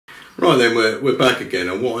Right then, we're back again,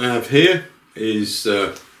 and what I have here is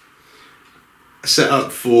set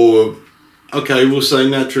up for, okay, we'll say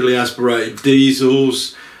naturally aspirated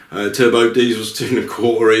diesels, turbo diesels 2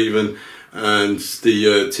 1/4 even, and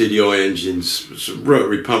the TDI engines,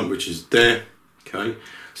 rotary pump which is there. Okay,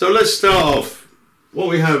 so let's start off. What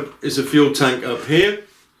we have is a fuel tank up here,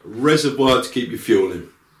 a reservoir to keep your fuel in.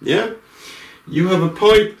 Yeah, you have a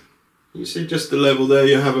pipe, you see just the level there,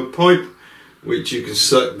 you have a pipe which you can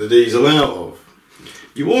suck the diesel out of.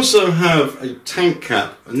 You also have a tank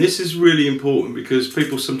cap, and this is really important because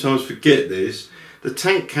people sometimes forget this. The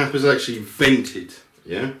tank cap is actually vented,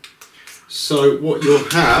 yeah? So what you'll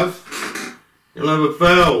have a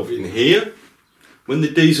valve in here. When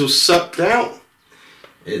the diesel's sucked out,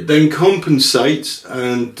 it then compensates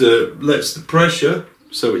and lets the pressure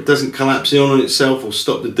so it doesn't collapse in on itself or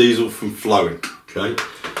stop the diesel from flowing, okay?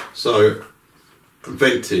 So,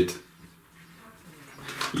 vented.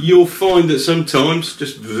 You'll find that sometimes,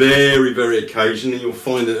 just very, very occasionally, you'll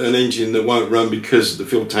find an engine that won't run because the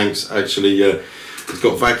fuel tank's actually it's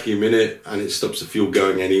got vacuum in it and it stops the fuel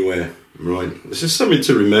going anywhere, right? This is something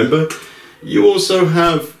to remember. You also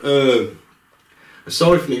have a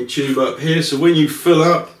siphoning tube up here, so when you fill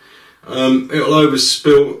up, it'll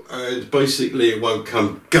overspill and basically it won't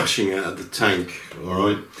come gushing out of the tank,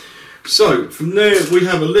 alright? So, from there we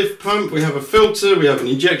have a lift pump, we have a filter, we have an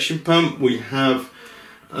injection pump, we have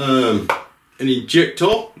an injector.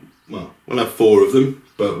 Well, we'll have 4 of them,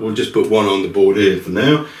 but we'll just put one on the board here for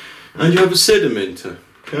now. And you have a sedimenter,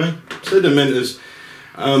 okay? Sedimenters,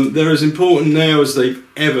 they're as important now as they've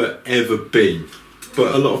ever been,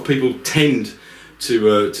 but a lot of people tend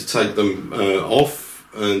to take them off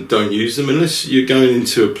and don't use them unless you're going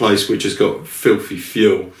into a place which has got filthy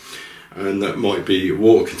fuel, and that might be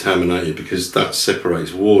water contaminated because that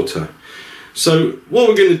separates water. So what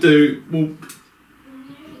we're going to do, we'll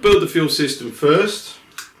build the fuel system first.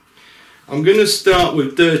 I'm going to start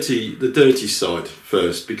with the dirty side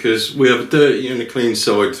first, because we have a dirty and a clean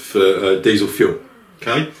side for diesel fuel.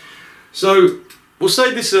 Okay, so we'll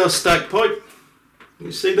say this is our stack pipe.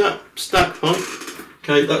 You see that stack pipe?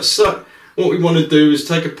 Okay, that's what we want to do is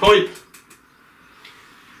take a pipe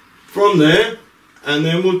from there, and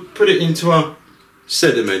then we'll put it into our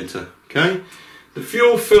sedimenter. Okay, the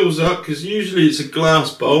fuel fills up because usually it's a glass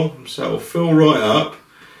bowl, so it'll fill right up.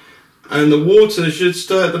 And the water should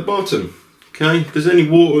stay at the bottom. Okay, if there's any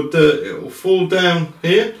water or dirt, it will fall down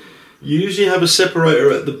here. You usually have a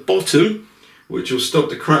separator at the bottom, which will stop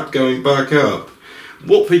the crap going back up.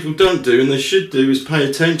 What people don't do, and they should do, is pay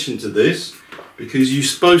attention to this, because you're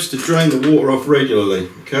supposed to drain the water off regularly.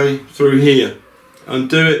 Okay, through here.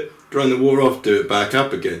 Undo it, drain the water off, do it back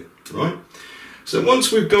up again. Right? So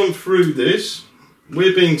once we've gone through this,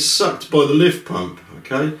 we're being sucked by the lift pump.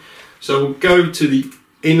 Okay, so we'll go to the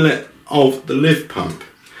inlet of the lift pump.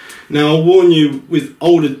 Now I'll warn you, with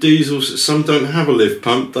older diesels, some don't have a lift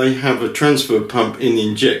pump, they have a transfer pump in the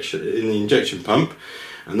injection pump,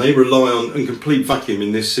 and they rely on a complete vacuum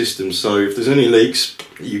in this system, so if there's any leaks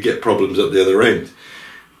you get problems up the other end.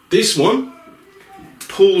 This one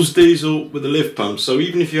pulls diesel with the lift pump, so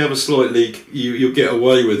even if you have a slight leak, you'll get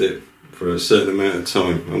away with it for a certain amount of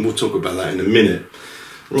time, and we'll talk about that in a minute.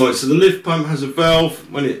 Right, so the lift pump has a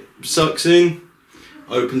valve. When it sucks in,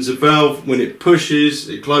 opens the valve. When it pushes,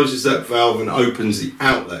 it closes that valve and opens the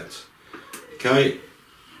outlet. Okay,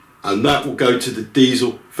 and that will go to the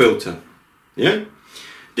diesel filter. Yeah,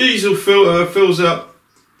 diesel filter fills up.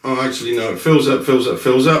 Oh, actually no, it fills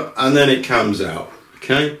up, and then it comes out.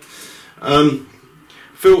 Okay,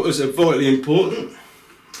 filters are vitally important,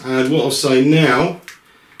 and what I'll say now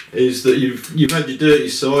is that you've had your dirty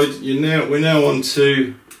side. We're now on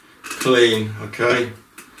to clean. Okay.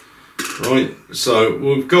 Right, so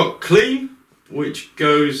we've got clean, which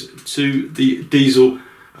goes to the diesel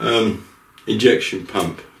injection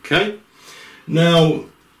pump. Okay, now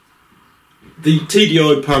the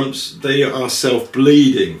TDI pumps, they are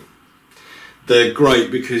self-bleeding. They're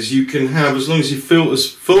great because you can have, as long as your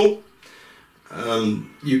filter's full,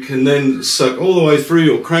 you can then suck all the way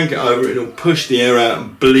through or crank it over, it'll push the air out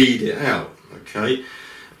and bleed it out. Okay,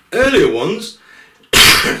 earlier ones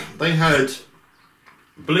they had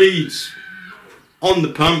bleeds on the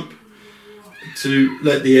pump to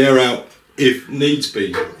let the air out if needs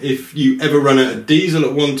be. If you ever run out of diesel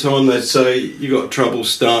at one time, they'd say you got trouble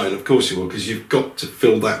starting. Of course you will, because you've got to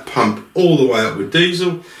fill that pump all the way up with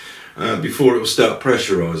diesel before it will start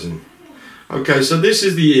pressurising. Okay, so this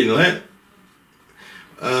is the inlet.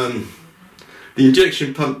 The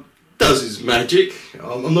injection pump does its magic.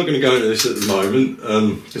 I'm not going to go into this at the moment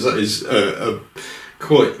because that is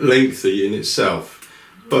quite lengthy in itself.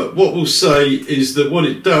 But what we'll say is that what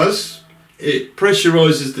it does, it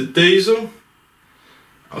pressurizes the diesel.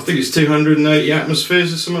 I think it's 280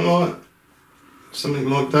 atmospheres or something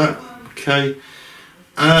like that. Okay,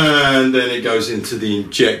 and then it goes into the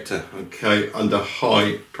injector. Okay, under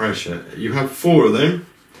high pressure. You have 4 of them.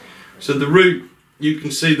 So the route, you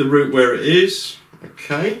can see the route where it is.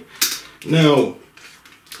 Okay, now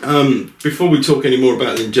before we talk any more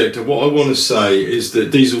about the injector, what I want to say is that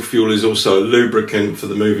diesel fuel is also a lubricant for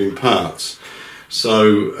the moving parts.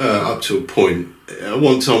 So up to a point. At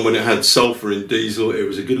one time when it had sulphur in diesel, it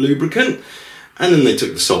was a good lubricant, and then they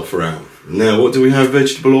took the sulphur out. Now what do we have?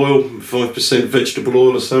 Vegetable oil, 5% vegetable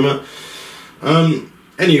oil or something.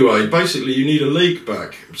 Anyway, basically you need a leak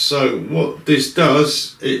back. So what this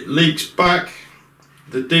does, it leaks back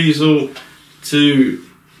the diesel to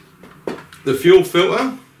the fuel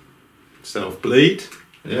filter, self-bleed,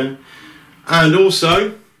 yeah, and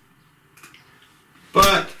also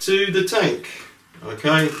back to the tank,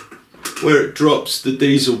 okay, where it drops the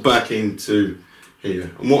diesel back into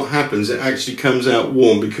here. And what happens, it actually comes out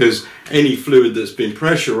warm because any fluid that's been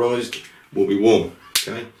pressurized will be warm,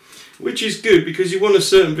 okay, which is good because you want a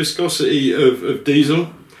certain viscosity of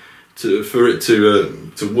diesel for it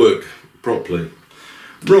to work properly.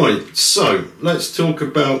 Right, so let's talk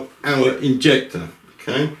about our injector,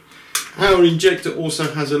 okay. Our injector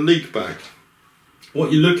also has a leak back.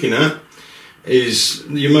 What you're looking at is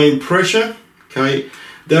your main pressure, okay.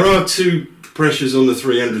 There are 2 pressures on the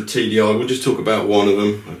 300 TDI, we'll just talk about one of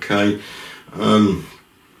them, okay.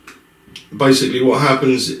 Basically what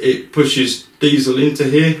happens, it pushes diesel into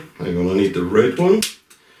here. Hang on, I need the red one,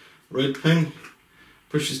 red pen.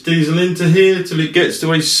 Pushes diesel into here till it gets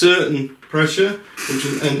to a certain pressure, which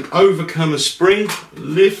is, and overcome a spring,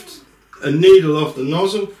 lift a needle off the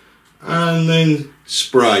nozzle, and then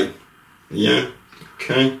spray. Yeah,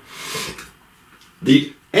 okay.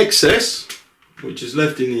 The excess, which is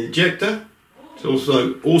left in the injector, it's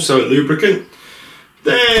also a lubricant,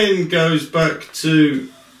 then goes back to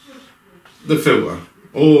the filter,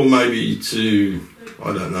 or maybe to,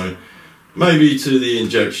 I don't know, maybe to the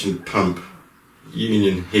injection pump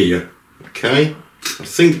union here. Okay, I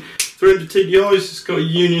think 300 TDIs, it's got a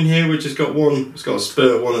union here which has got one, it's got a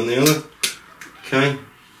spare one on the other. Okay,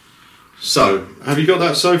 so have you got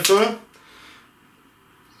that so far?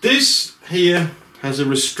 This here has a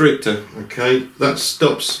restrictor, okay, that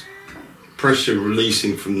stops pressure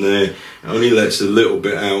releasing from there. It only lets a little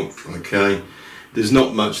bit out, okay. There's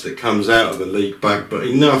not much that comes out of a leak back, but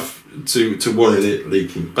enough to warrant it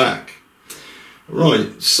leaking back.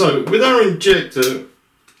 Right, so with our injector,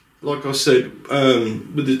 like I said,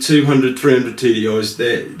 with the 200, 300 TDIs,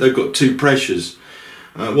 they've got 2 pressures.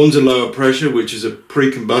 One's a lower pressure, which is a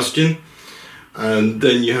pre-combustion, and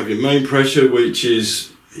then you have your main pressure, which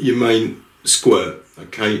is your main squirt.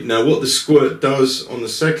 Okay, now what the squirt does on the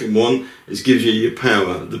second one is gives you your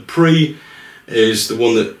power. The pre is the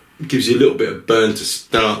one that gives you a little bit of burn to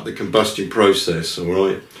start the combustion process, all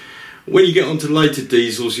right? When you get onto later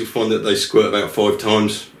diesels, you'll find that they squirt about 5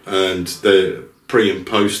 times, and they're pre and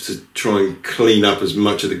post to try and clean up as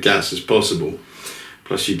much of the gas as possible.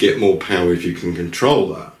 Plus you get more power if you can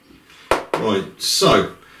control that. Right,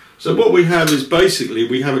 so what we have is basically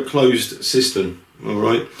we have a closed system, all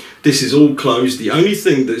right? This is all closed. The only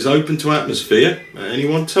thing that is open to atmosphere at any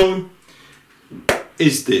one time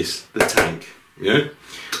is this, the tank, yeah?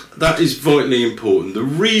 That is vitally important. The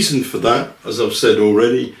reason for that, as I've said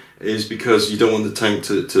already, is because you don't want the tank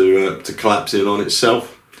to collapse in on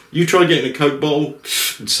itself. You try getting a Coke bottle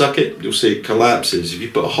and suck it, you'll see it collapses. If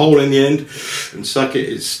you put a hole in the end and suck it,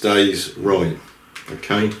 it stays right,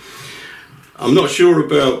 okay? I'm not sure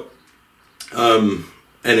about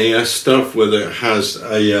NES stuff, whether it has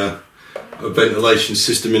a ventilation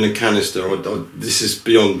system in a canister. This is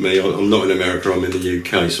beyond me. I'm not in America, I'm in the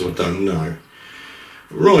UK, so I don't know.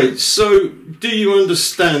 Right, so do you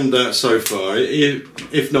understand that so far?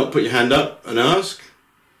 If not, put your hand up and ask.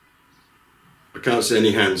 I can't see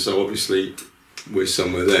any hands, so obviously we're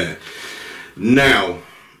somewhere there. Now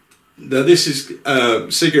this is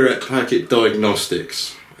cigarette packet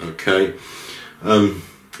diagnostics, okay?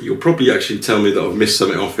 You'll probably actually tell me that I've missed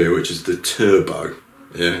something off here, which is the turbo,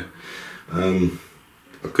 yeah?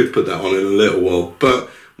 I could put that on in a little while, but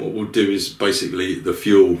what we'll do is basically the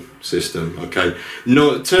fuel system, okay?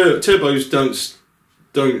 No, turbos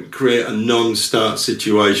don't create a non-start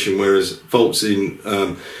situation, whereas faults in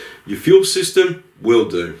your fuel system will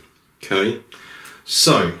do, okay?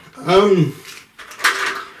 So,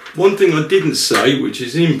 one thing I didn't say, which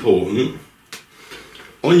is important,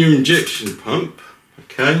 on your injection pump,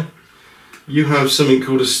 okay, you have something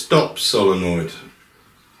called a stop solenoid.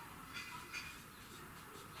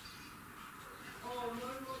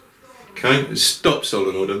 Okay, it's stop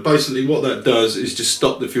solenoid, and basically what that does is just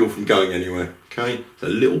stop the fuel from going anywhere. Okay, it's a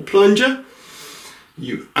little plunger.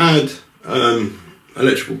 You add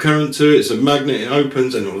electrical current to it, it's a magnet, it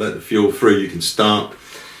opens and it'll let the fuel through. You can start,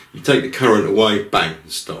 you take the current away, bang,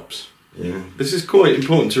 it stops. Yeah, this is quite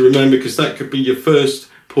important to remember because that could be your first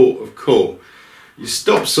port of call. Your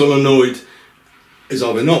stop solenoid is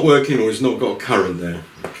either not working or it's not got a current there.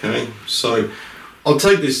 Okay, so I'll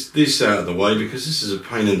take this out of the way because this is a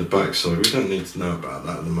pain in the backside. We don't need to know about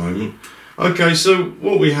that at the moment. Okay, so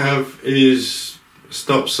what we have is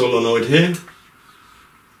stop solenoid here.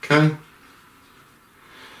 Okay,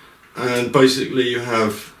 and basically you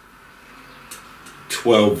have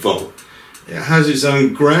 12 volt. It has its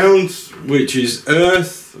own ground, which is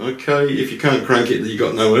earth. Okay, if you can't crank it, you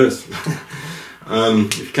got no earth.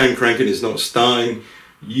 If you can crank it, it's not starting.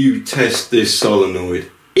 You test this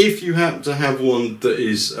solenoid. If you happen to have one that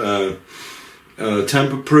is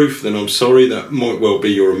tamper-proof, then I'm sorry, that might well be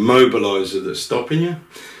your immobilizer that's stopping you.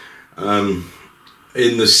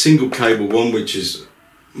 In the single cable one, which is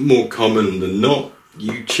more common than not,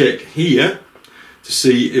 you check here to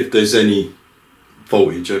see if there's any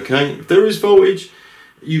voltage. Okay, if there is voltage,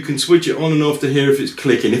 you can switch it on and off to hear if it's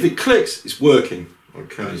clicking. If it clicks, it's working.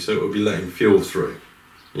 Okay, so it will be letting fuel through.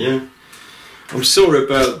 Yeah, I'm sorry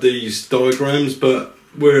about these diagrams, but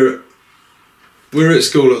we're at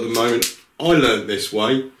school at the moment. I learned this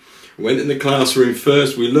way. Went in the classroom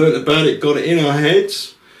first, we learnt about it, got it in our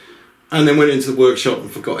heads, and then went into the workshop and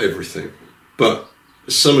forgot everything. But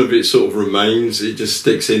some of it sort of remains, it just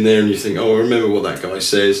sticks in there and you think, oh, I remember what that guy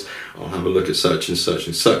says, I'll have a look at such and such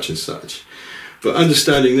and such and such. But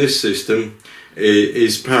understanding this system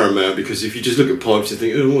is paramount, because if you just look at pipes and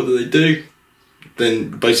think, oh, what do they do? Then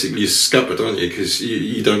basically you're scuppered, aren't you? Because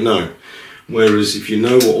you don't know. Whereas if you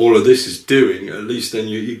know what all of this is doing, at least then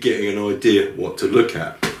you're getting an idea what to look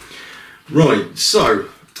at. Right, so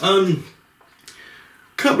a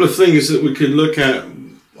couple of things that we could look at.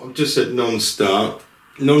 I've just said non-start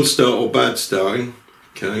or bad starting.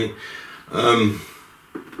 Okay,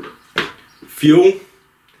 fuel.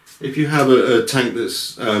 If you have a tank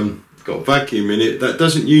that's got vacuum in it, that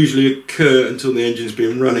doesn't usually occur until the engine's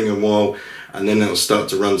been running a while, and then it'll start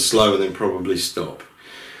to run slow and then probably stop.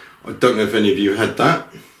 I don't know if any of you had that.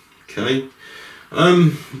 Okay,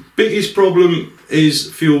 biggest problem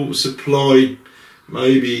is fuel supply.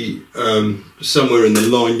 Maybe somewhere in the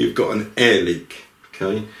line you've got an air leak.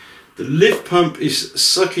 Okay, the lift pump is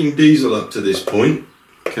sucking diesel up to this point.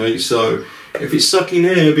 Okay, so if it's sucking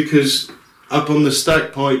air because up on the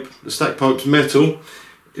stack pipe's metal,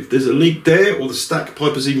 if there's a leak there or the stack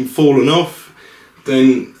pipe has even fallen off,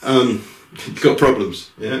 then you've got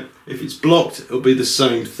problems. Yeah, if it's blocked, it'll be the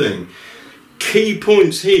same thing. Key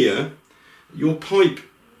points here: your pipe,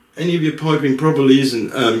 any of your piping probably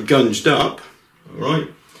isn't gunged up. All right,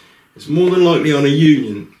 it's more than likely on a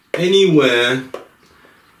union anywhere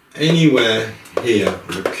here.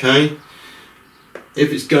 Okay,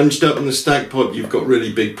 if it's gunged up on the stack pipe, you've got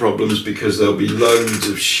really big problems because there'll be loads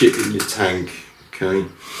of shit in your tank. Okay,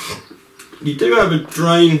 you do have a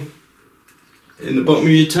drain in the bottom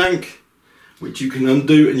of your tank, which you can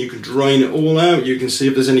undo and you can drain it all out. You can see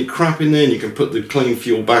if there's any crap in there and you can put the clean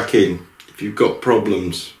fuel back in if you've got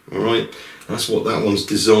problems. All right, that's what that one's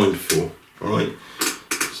designed for. All right,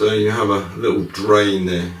 so you have a little drain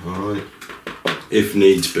there. All right, if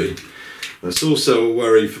needs be. That's also a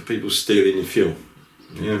worry for people stealing your fuel.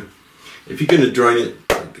 Yeah, if you're going to drain it,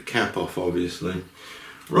 take the cap off, obviously.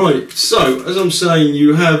 Right, so as I'm saying,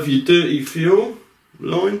 you have your dirty fuel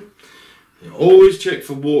line. You always check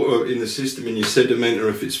for water in the system in your sedimenter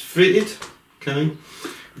if it's fitted. Okay,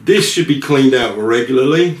 this should be cleaned out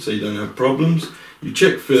regularly so you don't have problems. You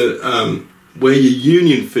check for where your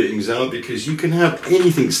union fittings are, because you can have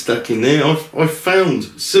anything stuck in there. I've found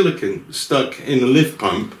silicone stuck in a lift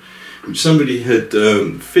pump, which somebody had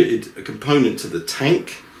fitted a component to the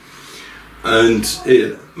tank, and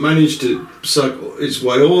it managed to suck its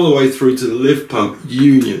way all the way through to the lift pump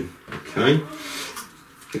union. Okay,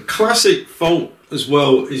 the classic fault as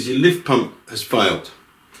well is your lift pump has failed.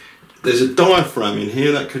 There's a diaphragm in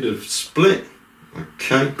here that could have split.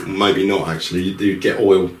 Okay, maybe not actually. You do get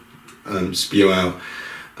oil spew out.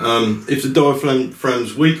 If the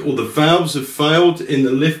diaphragm's weak or the valves have failed in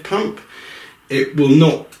the lift pump, it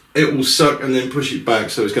will suck and then push it back,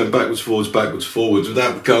 so it's going backwards, forwards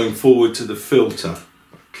without going forward to the filter.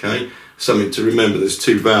 Okay, something to remember, there's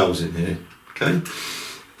two valves in here. Okay,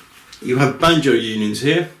 you have banjo unions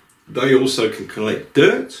here, they also can collect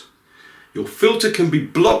dirt. Your filter can be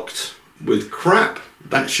blocked with crap,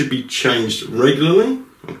 that should be changed regularly.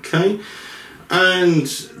 Okay, and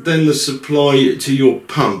then the supply to your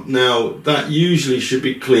pump. Now that usually should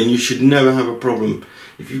be clean. You should never have a problem.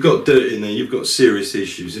 If you've got dirt in there, you've got serious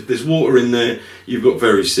issues. If there's water in there, you've got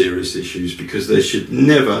very serious issues, because there should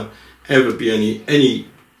never ever be any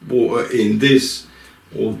water in this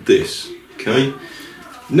or this. Okay,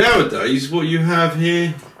 nowadays what you have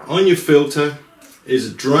here on your filter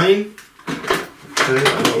is a drain. Okay,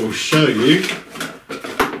 and I will show you.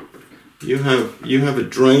 You have a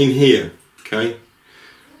drain here. Okay,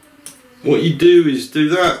 what you do is do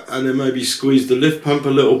that, and then maybe squeeze the lift pump a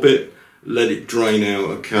little bit, let it drain out.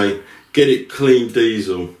 Okay, get it clean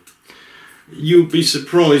diesel. You'll be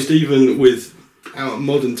surprised, even with our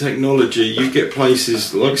modern technology, you get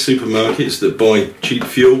places like supermarkets that buy cheap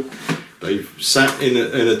fuel. They've sat in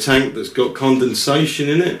a tank that's got condensation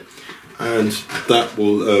in it, and that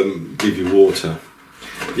will give you water.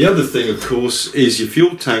 The other thing, of course, is your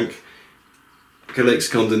fuel tank collects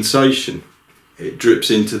condensation. It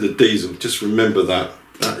drips into the diesel. Just remember that.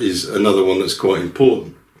 That is another one that's quite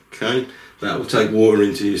important. Okay, that will take water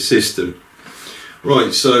into your system.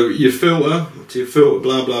 Right, so your filter,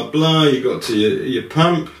 blah blah blah, you got to your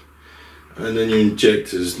pump, and then your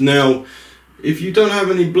injectors. Now, if you don't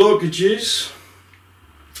have any blockages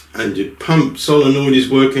and your pump solenoid is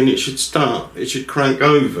working, it should start, it should crank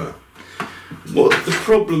over. What the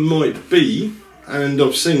problem might be, and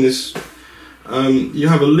I've seen this, you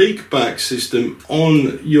have a leak back system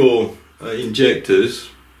on your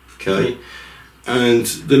injectors, okay, and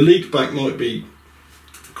the leak back might be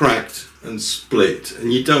cracked and split,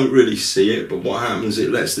 and you don't really see it, but what happens,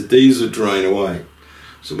 it lets the diesel drain away.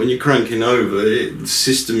 So when you're cranking over, the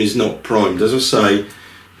system is not primed. As I say,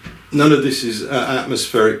 none of this is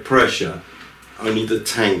atmospheric pressure, only the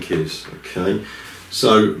tank is. Okay,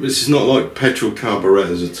 so this is not like petrol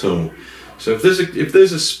carburetors at all. So if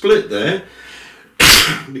there's a split there,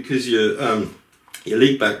 because your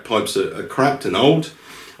leak back pipes are cracked and old,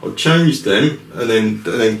 I'll change them and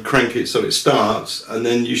then crank it so it starts, and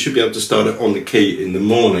then you should be able to start it on the key in the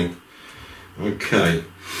morning. Okay.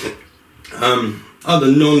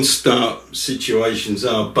 Other non-start situations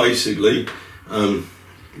are basically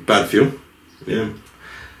bad fuel. Yeah.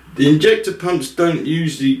 The injector pumps don't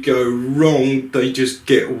usually go wrong, they just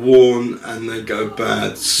get worn and they go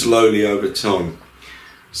bad slowly over time.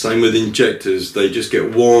 Same with injectors, they just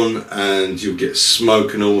get worn and you'll get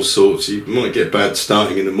smoke and all sorts. You might get bad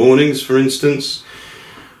starting in the mornings, for instance,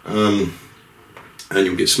 and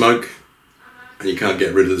you'll get smoke and you can't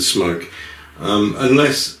get rid of the smoke.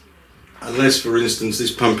 Unless for instance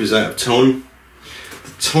this pump is out of time.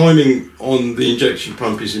 The timing on the injection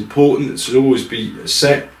pump is important. It should always be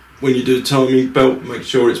set when you do a timing belt, make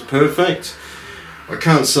sure it's perfect. I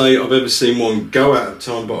can't say I've ever seen one go out of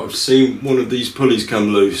time, but I've seen one of these pulleys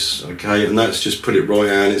come loose, okay, and that's just put it right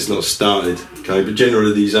out and it's not started, okay, but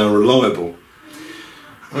generally these are reliable.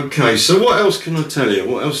 Okay, so what else can I tell you?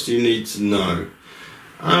 What else do you need to know?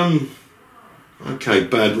 Okay,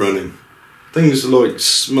 bad running. Things like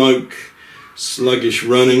smoke, sluggish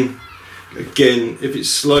running. Again, if it's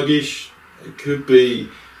sluggish, it could be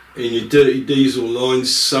in your dirty diesel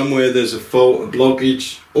lines, somewhere there's a fault, a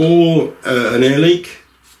blockage, or an air leak.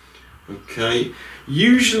 Okay,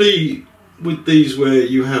 usually with these where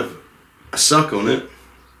you have a suck on it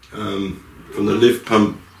from the lift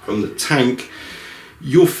pump, from the tank,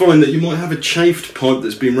 you'll find that you might have a chafed pipe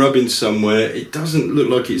that's been rubbing somewhere. It doesn't look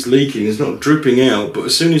like it's leaking, it's not dripping out, but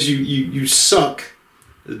as soon as you suck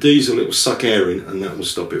the diesel, it will suck air in, and that will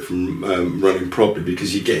stop it from running properly,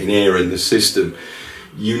 because you're getting air in the system.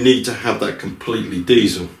 You need to have that completely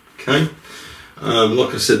diesel. Okay,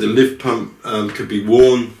 like I said, the lift pump could be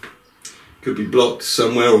worn, could be blocked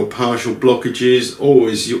somewhere, or partial blockages.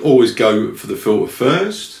 You always go for the filter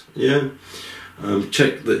first. Yeah,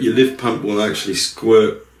 check that your lift pump will actually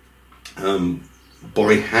squirt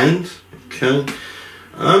by hand. Okay.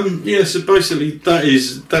 Yeah, so basically that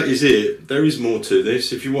is it. There is more to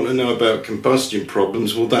this. If you want to know about combustion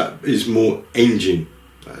problems, well, that is more engine.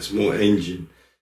 That's more engine.